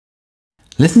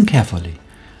Listen carefully,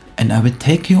 and I will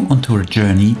take you onto a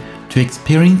journey to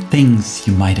experience things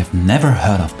you might have never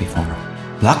heard of before.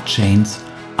 Blockchains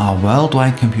are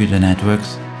worldwide computer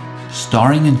networks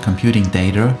storing and computing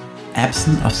data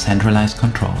absent of centralized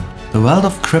control. The world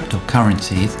of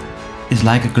cryptocurrencies is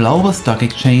like a global stock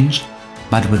exchange,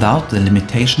 but without the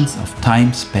limitations of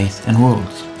time, space and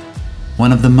rules.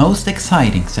 One of the most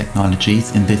exciting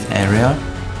technologies in this area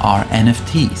are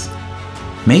NFTs.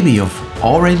 Maybe you've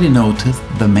already noticed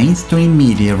the mainstream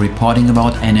media reporting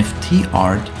about NFT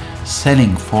art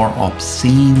selling for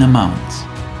obscene amounts.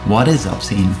 What is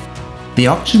obscene? The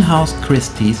auction house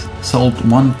Christie's sold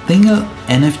one single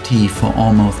NFT for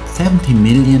almost $70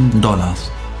 million.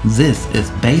 This is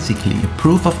basically a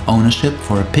proof of ownership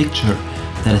for a picture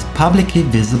that is publicly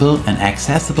visible and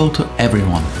accessible to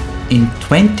everyone. In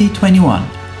 2021,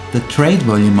 the trade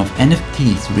volume of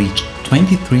NFTs reached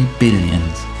 23 billion.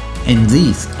 And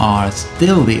these are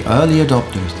still the early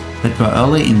adopters that were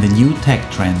early in the new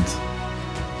tech trends.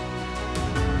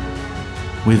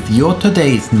 With your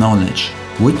today's knowledge,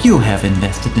 would you have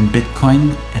invested in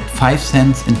Bitcoin at 5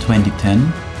 cents in 2010?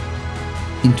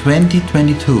 In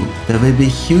 2022, there will be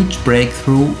a huge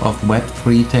breakthrough of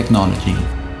Web3 technology.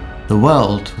 The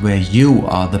world where you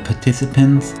are the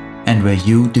participants and where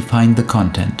you define the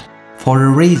content. For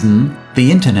a reason,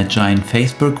 the internet giant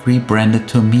Facebook rebranded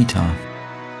to Meta.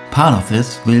 Part of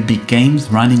this will be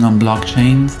games running on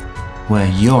blockchains where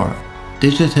your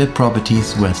digital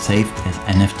properties were saved as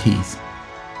NFTs.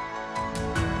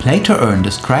 Play2earn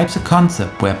describes a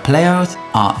concept where players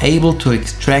are able to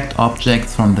extract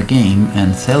objects from the game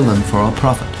and sell them for a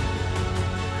profit.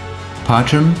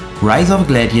 Partum, Rise of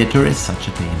Gladiator is such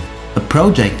a game. A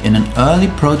project in an early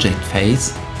project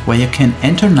phase where you can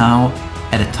enter now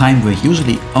at a time where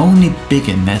usually only big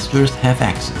investors have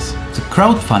access. The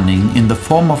crowdfunding in the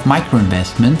form of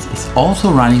microinvestments is also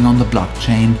running on the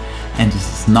blockchain, and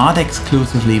this is not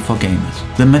exclusively for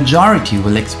gamers. The majority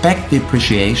will expect the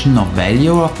appreciation of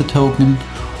value of the token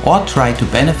or try to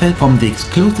benefit from the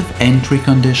exclusive entry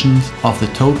conditions of the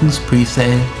token's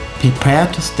pre-sale, prepare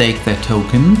to stake their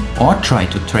token or try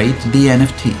to trade the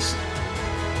NFTs.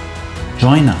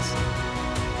 Join us.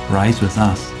 Rise with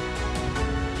us.